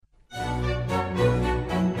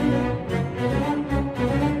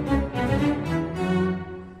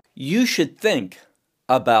should think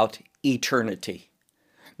about eternity.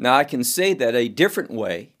 Now, I can say that a different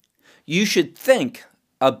way. You should think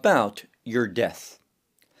about your death.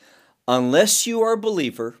 Unless you are a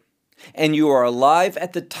believer and you are alive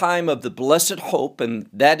at the time of the blessed hope, and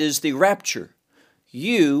that is the rapture,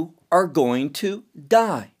 you are going to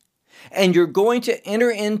die and you're going to enter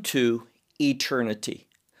into eternity.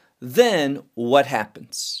 Then what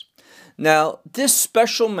happens? Now, this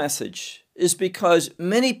special message is because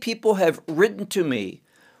many people have written to me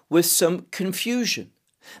with some confusion.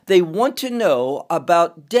 They want to know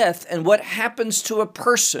about death and what happens to a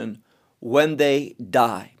person when they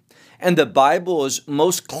die. And the Bible is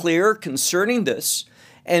most clear concerning this,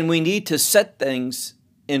 and we need to set things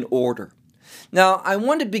in order. Now, I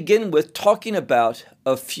want to begin with talking about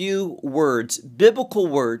a few words, biblical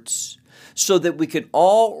words, so that we can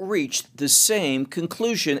all reach the same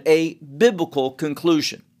conclusion, a biblical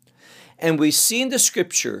conclusion. And we see in the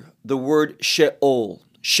scripture the word Sheol.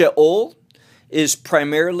 Sheol is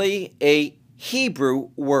primarily a Hebrew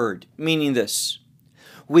word, meaning this.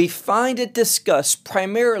 We find it discussed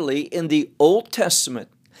primarily in the Old Testament,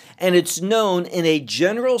 and it's known in a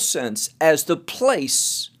general sense as the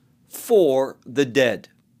place for the dead.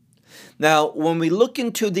 Now, when we look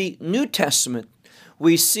into the New Testament,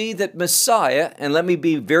 we see that Messiah, and let me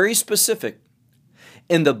be very specific,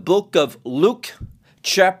 in the book of Luke,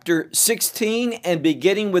 chapter 16, and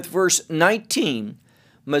beginning with verse 19,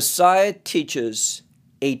 Messiah teaches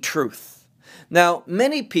a truth. Now,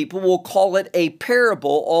 many people will call it a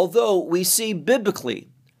parable, although we see biblically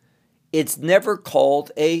it's never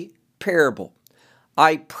called a parable.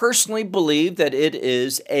 I personally believe that it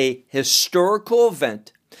is a historical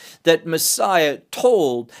event that Messiah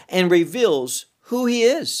told and reveals who he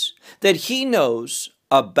is, that he knows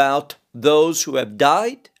about those who have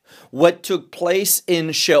died, what took place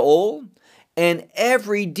in Sheol, and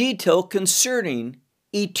every detail concerning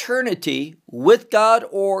eternity with God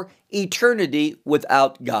or eternity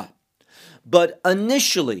without God. But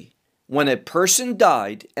initially, when a person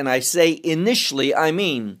died, and I say initially, I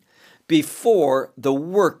mean before the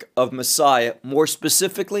work of Messiah, more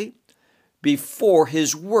specifically, before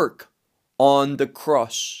his work on the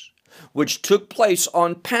cross, which took place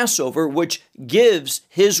on Passover, which gives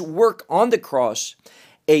his work on the cross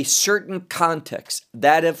a certain context,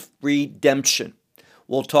 that of redemption.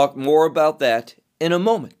 We'll talk more about that in a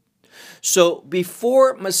moment. So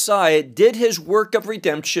before Messiah did his work of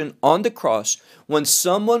redemption on the cross, when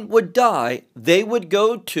someone would die, they would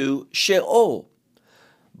go to Sheol.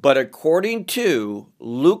 But according to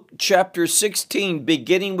Luke chapter 16,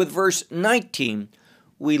 beginning with verse 19,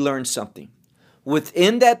 we learn something.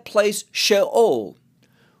 Within that place, Sheol,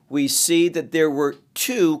 we see that there were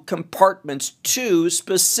two compartments, two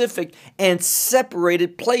specific and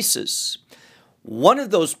separated places. One of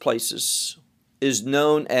those places is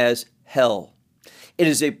known as hell. It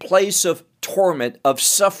is a place of torment, of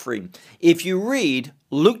suffering. If you read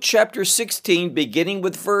Luke chapter 16, beginning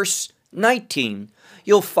with verse 19,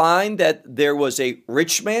 you'll find that there was a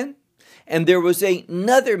rich man and there was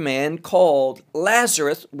another man called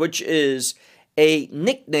Lazarus, which is a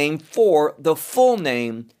nickname for the full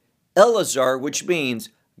name Eleazar, which means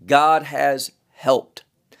God has helped.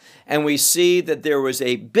 And we see that there was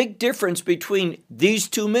a big difference between these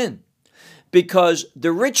two men, because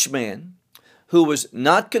the rich man, who was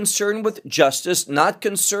not concerned with justice, not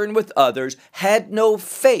concerned with others, had no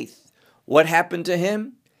faith. What happened to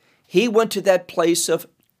him? He went to that place of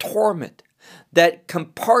torment, that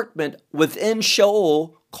compartment within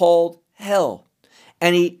Sheol called hell.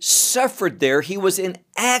 And he suffered there. He was in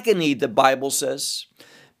agony, the Bible says,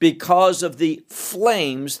 because of the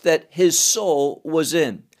flames that his soul was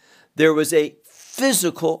in. There was a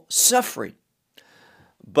physical suffering.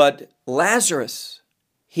 But Lazarus,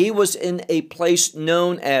 he was in a place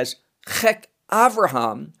known as Chek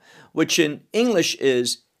Avraham, which in English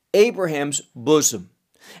is Abraham's bosom.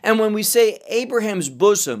 And when we say Abraham's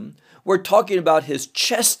bosom, we're talking about his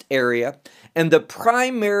chest area, and the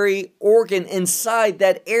primary organ inside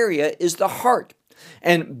that area is the heart.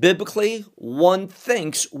 And biblically, one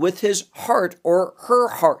thinks with his heart or her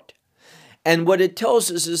heart. And what it tells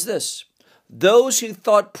us is this: those who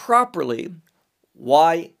thought properly.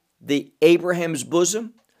 Why the Abraham's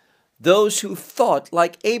bosom? Those who thought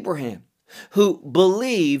like Abraham, who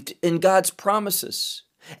believed in God's promises,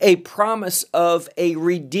 a promise of a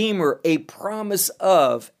redeemer, a promise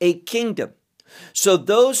of a kingdom. So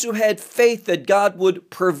those who had faith that God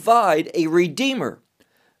would provide a redeemer,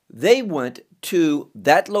 they went to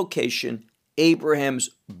that location,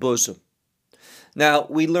 Abraham's bosom. Now,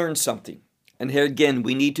 we learn something. And here again,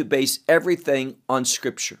 we need to base everything on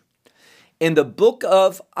Scripture. In the book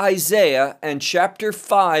of Isaiah and chapter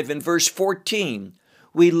 5 and verse 14,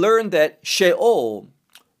 we learn that Sheol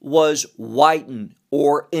was widened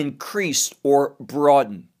or increased or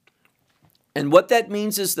broadened. And what that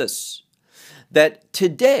means is this, that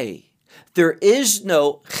today there is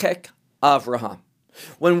no Chek Avraham.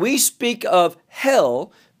 When we speak of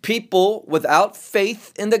hell, people without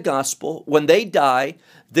faith in the gospel, when they die,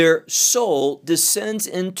 their soul descends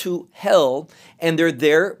into hell and they're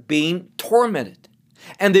there being tormented.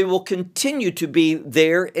 And they will continue to be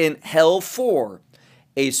there in hell for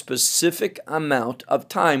a specific amount of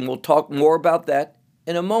time. We'll talk more about that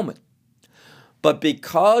in a moment. But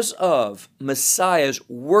because of Messiah's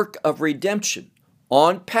work of redemption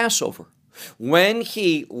on Passover, when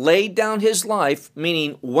he laid down his life,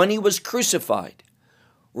 meaning when he was crucified,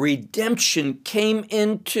 redemption came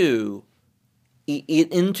into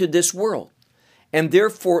this world. And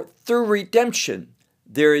therefore, through redemption,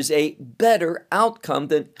 there is a better outcome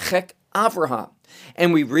than Chek Avraham.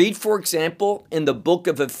 And we read, for example, in the book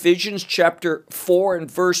of Ephesians chapter 4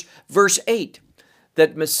 and verse 8,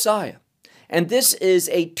 that Messiah, and this is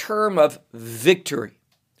a term of victory.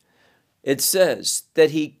 It says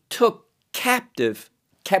that he took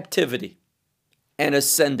captivity and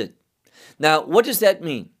ascended. Now, what does that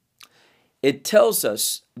mean? It tells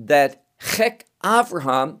us that Chek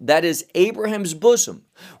Avraham, that is Abraham's bosom,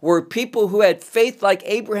 where people who had faith like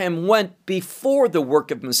Abraham went before the work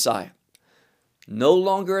of Messiah. No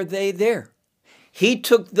longer are they there. He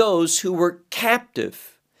took those who were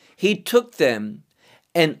captive. He took them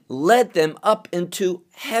and led them up into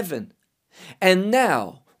heaven. And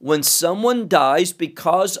now, when someone dies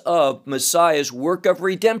because of Messiah's work of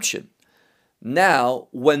redemption, now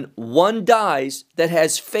when one dies that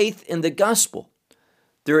has faith in the gospel,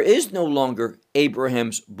 there is no longer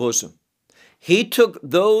Abraham's bosom. He took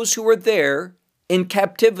those who were there in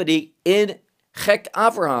captivity in Chek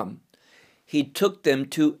Avraham. He took them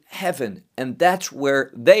to heaven, and that's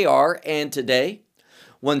where they are. And today,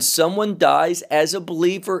 when someone dies as a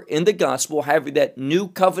believer in the gospel, having that new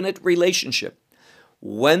covenant relationship,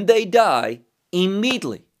 when they die,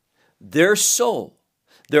 immediately their soul,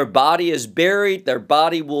 their body is buried, their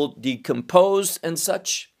body will decompose and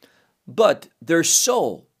such, but their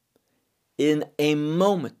soul in a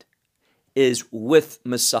moment is with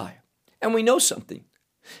Messiah. And we know something.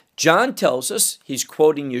 John tells us, he's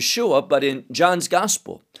quoting Yeshua, but in John's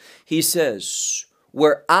gospel, he says,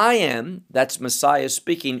 where I am, that's Messiah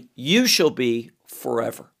speaking, you shall be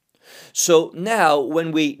forever. So now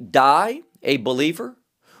when we die, a believer,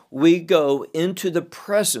 we go into the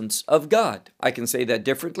presence of God. I can say that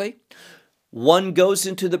differently. One goes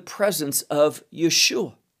into the presence of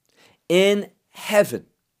Yeshua in heaven.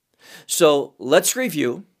 So let's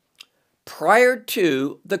review. Prior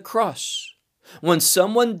to the cross, when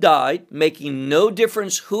someone died, making no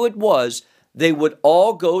difference who it was, they would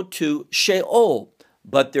all go to Sheol.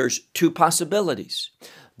 But there's two possibilities.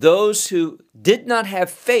 Those who did not have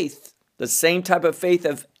faith, the same type of faith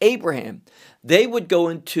of Abraham, they would go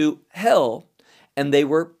into hell and they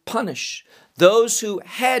were punished. Those who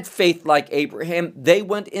had faith like Abraham, they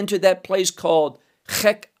went into that place called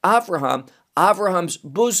Chek Avraham, Avraham's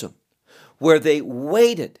bosom, where they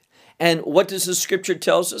waited. And what does the scripture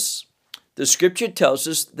tells us? The scripture tells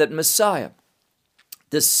us that Messiah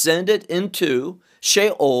descended into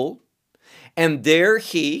Sheol, and there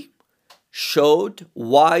he showed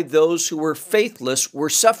why those who were faithless were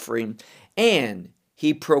suffering, and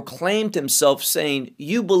he proclaimed himself saying,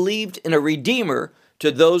 you believed in a redeemer to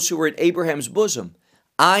those who were in Abraham's bosom.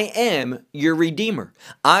 I am your redeemer.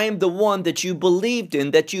 I am the one that you believed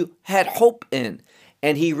in, that you had hope in.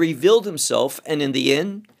 And he revealed himself, and in the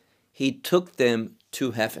end, he took them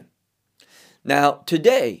to heaven. Now,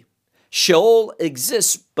 today, Sheol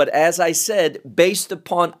exists, but as I said, based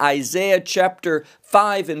upon Isaiah chapter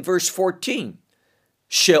 5 and verse 14,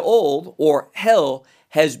 Sheol, or hell,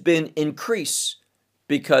 has been increased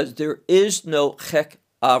because there is no Chek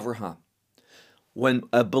Avraham. When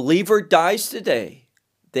a believer dies today,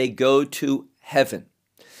 they go to heaven.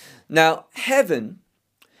 Now, heaven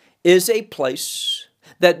is a place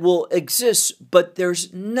that will exist, but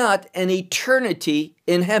there's not an eternity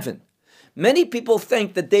in heaven. Many people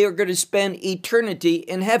think that they are going to spend eternity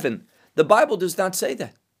in heaven. The Bible does not say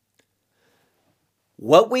that.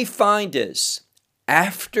 What we find is,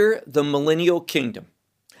 after the millennial kingdom,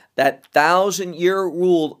 that 1,000-year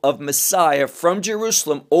rule of Messiah from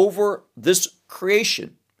Jerusalem over this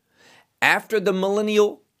creation, after the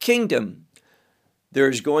millennial kingdom,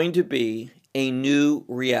 there's going to be a new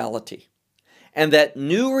reality. And that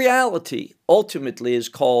new reality ultimately is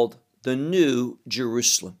called the New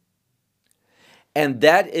Jerusalem. And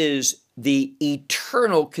that is the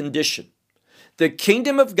eternal condition. The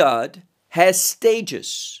kingdom of God has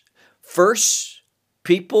stages. First,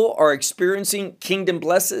 people are experiencing kingdom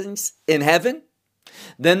blessings in heaven.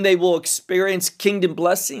 Then they will experience kingdom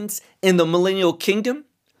blessings in the millennial kingdom.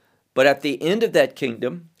 But at the end of that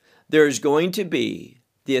kingdom, there is going to be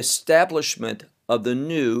the establishment of the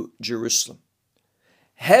new Jerusalem.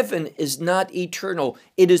 Heaven is not eternal.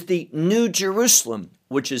 It is the new Jerusalem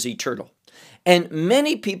which is eternal. And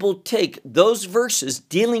many people take those verses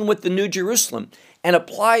dealing with the new Jerusalem and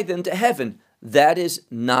apply them to heaven. That is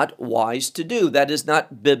not wise to do. That is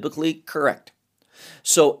not biblically correct.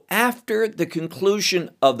 So after the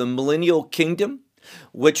conclusion of the millennial kingdom,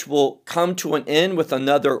 which will come to an end with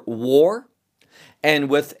another war and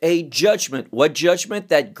with a judgment. What judgment?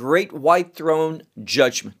 That great white throne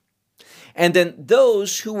judgment. And then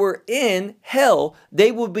those who were in hell,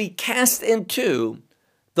 they will be cast into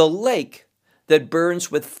the lake that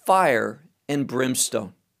burns with fire and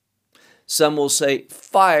brimstone. Some will say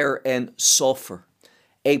fire and sulfur,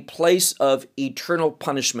 a place of eternal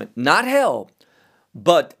punishment. Not hell,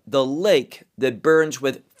 but the lake that burns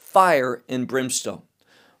with fire and brimstone.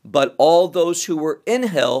 But all those who were in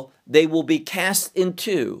hell, they will be cast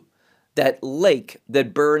into that lake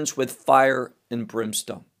that burns with fire and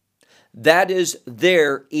brimstone. That is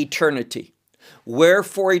their eternity. Where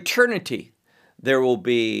for eternity, there will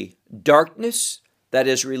be darkness that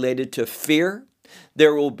is related to fear.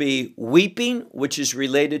 There will be weeping, which is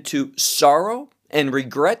related to sorrow and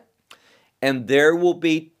regret. And there will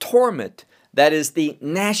be torment, that is the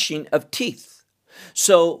gnashing of teeth.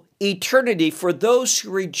 So eternity, for those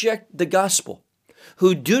who reject the gospel,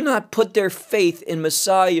 who do not put their faith in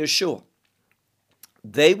Messiah Yeshua,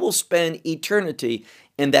 they will spend eternity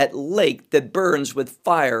in that lake that burns with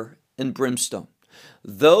fire and brimstone.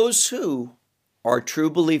 Those who are true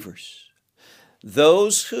believers,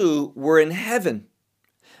 those who were in heaven,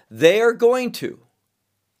 they are going to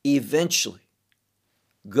eventually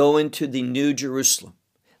go into the new Jerusalem,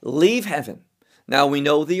 leave heaven. Now we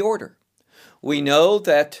know the order. We know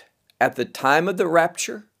that at the time of the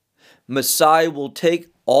rapture, Messiah will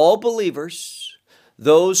take all believers,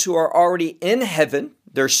 those who are already in heaven,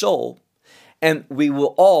 their soul, and we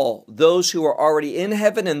will all, those who are already in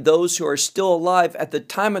heaven and those who are still alive at the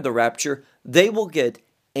time of the rapture, they will get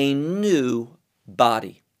a new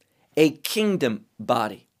body, a kingdom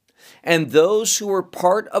body. And those who are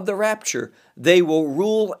part of the rapture, they will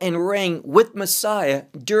rule and reign with Messiah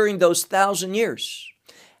during those 1,000 years.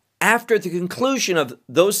 After the conclusion of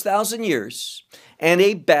those 1,000 years and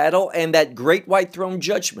a battle and that great white throne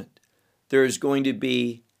judgment, there is going to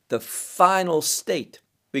be the final state,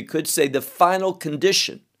 we could say the final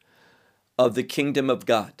condition of the kingdom of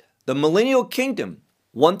God. The millennial kingdom,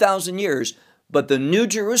 1,000 years, but the new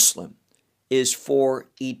Jerusalem is for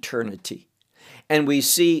eternity. And we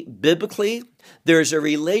see biblically, there's a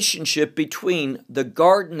relationship between the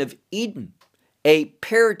Garden of Eden, a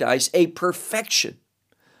paradise, a perfection,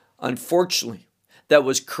 unfortunately, that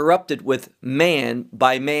was corrupted with man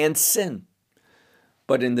by man's sin.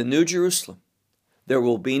 But in the New Jerusalem, there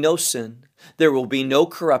will be no sin. There will be no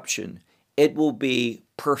corruption. It will be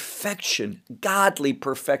perfection, godly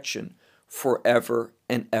perfection, forever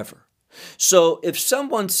and ever. So if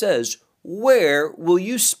someone says, where will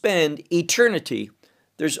you spend eternity?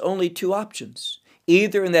 There's only two options.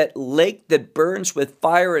 Either in that lake that burns with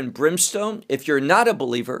fire and brimstone, if you're not a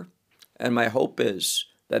believer, and my hope is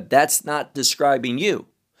that that's not describing you,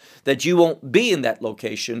 that you won't be in that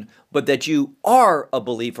location, but that you are a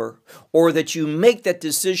believer, or that you make that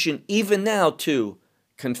decision even now to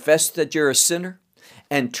confess that you're a sinner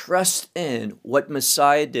and trust in what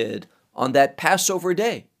Messiah did on that Passover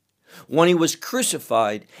day when he was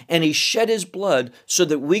crucified and he shed his blood so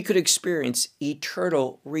that we could experience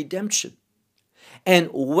eternal redemption. And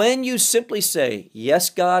when you simply say, yes,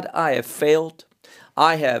 God, I have failed,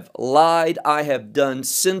 I have lied, I have done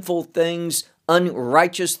sinful things,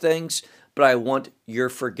 unrighteous things, but I want your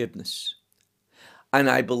forgiveness. And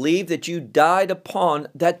I believe that you died upon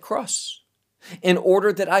that cross in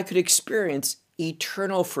order that I could experience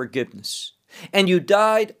eternal forgiveness. And you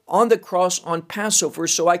died on the cross on Passover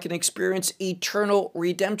so I can experience eternal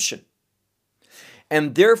redemption.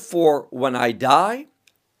 And therefore, when I die,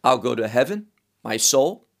 I'll go to heaven, my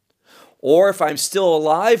soul. Or if I'm still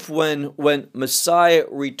alive when Messiah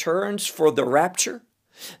returns for the rapture,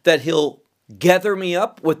 that he'll gather me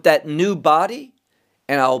up with that new body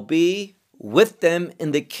and I'll be with them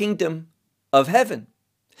in the kingdom of heaven.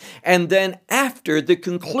 And then after the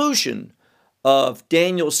conclusion of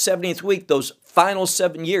Daniel's 70th week, those final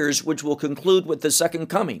 7 years, which will conclude with the second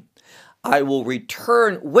coming, I will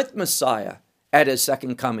return with Messiah at his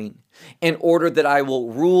second coming, in order that I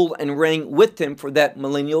will rule and reign with him for that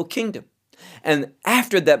millennial kingdom. And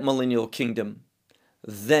after that millennial kingdom,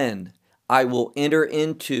 then I will enter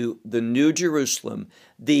into the New Jerusalem,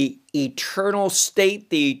 the eternal state,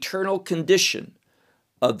 the eternal condition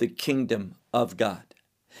of the kingdom of God.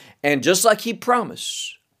 And just like he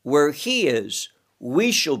promised, where he is,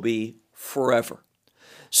 we shall be forever.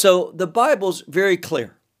 So the Bible's very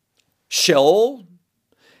clear. Sheol,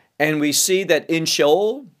 and we see that in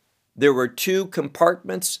Sheol, there were two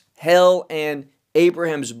compartments, hell and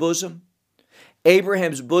Abraham's bosom.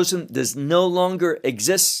 Abraham's bosom does no longer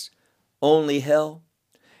exist, only hell.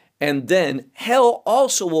 And then hell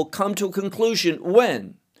also will come to a conclusion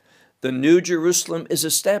when the New Jerusalem is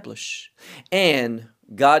established and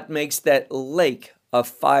God makes that lake of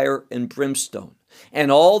fire and brimstone.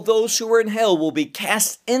 And all those who are in hell will be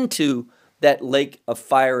cast into that lake of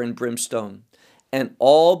fire and brimstone. And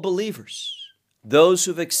all believers, those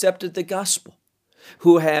who've accepted the gospel,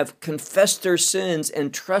 who have confessed their sins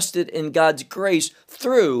and trusted in God's grace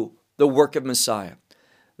through the work of Messiah,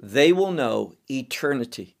 they will know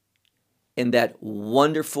eternity in that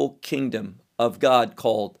wonderful kingdom of God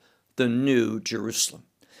called the New Jerusalem.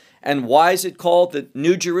 And why is it called the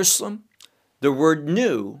New Jerusalem? The word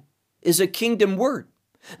new is a kingdom word.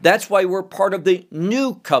 That's why we're part of the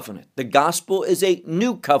new covenant. The gospel is a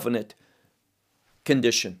new covenant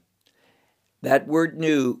condition. That word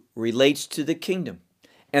new relates to the kingdom.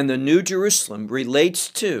 And the New Jerusalem relates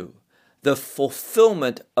to the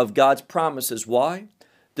fulfillment of God's promises. Why?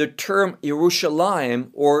 The term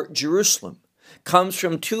Yerushalayim, or Jerusalem, comes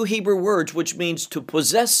from two Hebrew words which means to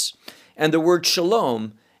possess, and the word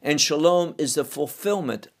shalom. And shalom is the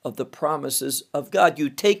fulfillment of the promises of God. You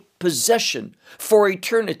take possession for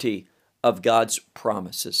eternity of God's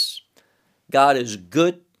promises. God is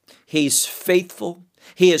good. He's faithful.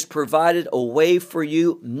 He has provided a way for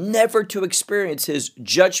you never to experience his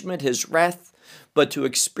judgment, his wrath, but to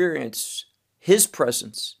experience his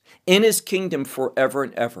presence in his kingdom forever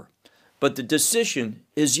and ever. But the decision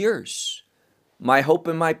is yours. My hope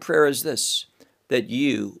and my prayer is this, that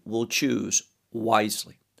you will choose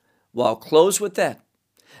wisely. Well, I'll close with that.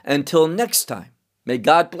 Until next time, may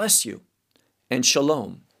God bless you, and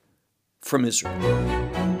shalom from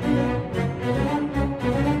Israel.